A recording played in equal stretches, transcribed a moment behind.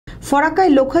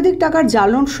ফরাক্কায় লক্ষাধিক টাকার জাল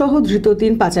নোট সহ ধৃত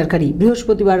 3 পাচারকারী।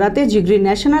 বৃহস্পতিবার রাতে জিগরি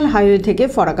ন্যাশনাল হাইওয়ে থেকে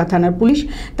ফরাক্কা থানার পুলিশ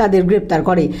তাদের গ্রেপ্তার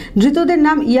করে। ধৃতদের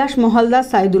নাম ইয়াস মহালদার,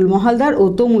 সাইদুল মহালদার ও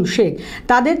তমুল শেখ।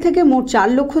 তাদের থেকে মোট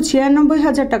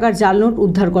 4,96,000 টাকার জাল নোট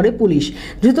উদ্ধার করে পুলিশ।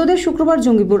 ধৃতদের শুক্রবার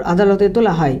জঙ্গিপুর আদালতে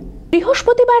তোলা হয়।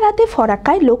 বৃহস্পতিবার রাতে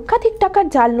ফরাক্কায় লক্ষাধিক টাকার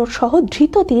জাল নোট সহ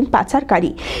ধৃত 3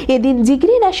 পাচারকারী। এদিন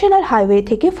জিগরি ন্যাশনাল হাইওয়ে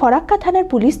থেকে ফরাক্কা থানার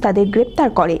পুলিশ তাদের গ্রেপ্তার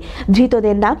করে।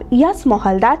 ধৃতদের নাম ইয়াস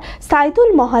মহালদার, সাইদুল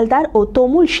মহালদার ও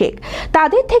তমুল শেখ।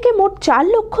 তাদের থেকে মোট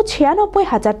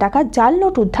 4,96,000 টাকার জাল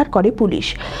নোট উদ্ধার করে পুলিশ।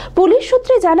 পুলিশ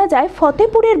সূত্রে জানা যায়,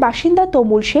 ফতেপুরের বাসিন্দা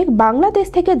তমুল শেখ বাংলাদেশ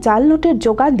থেকে জাল নোটের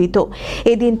যোগান দিত।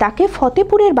 এদিন তাকে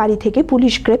ফতেপুরের বাড়ি থেকে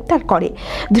পুলিশ গ্রেপ্তার করে।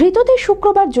 ধৃতদের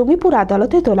শুক্রবার জঙ্গিপুর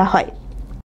আদালতে তোলা হয়।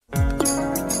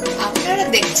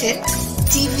 দেখছেন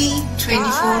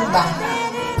TV24 বাংলা।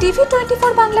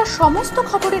 TV24 বাংলার সমস্ত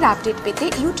খবরের আপডেট পেতে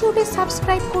ইউটিউবে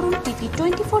সাবস্ক্রাইব করুন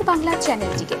TV24 বাংলা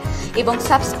চ্যানেলটিকে এবং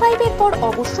সাবস্ক্রাইবের পর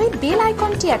অবশ্যই বেল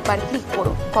আইকনটি একবার ক্লিক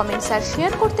করুন। কমেন্টস আর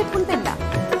শেয়ার করতে ভুলবেন না।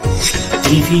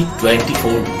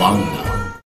 TV24 বাংলা।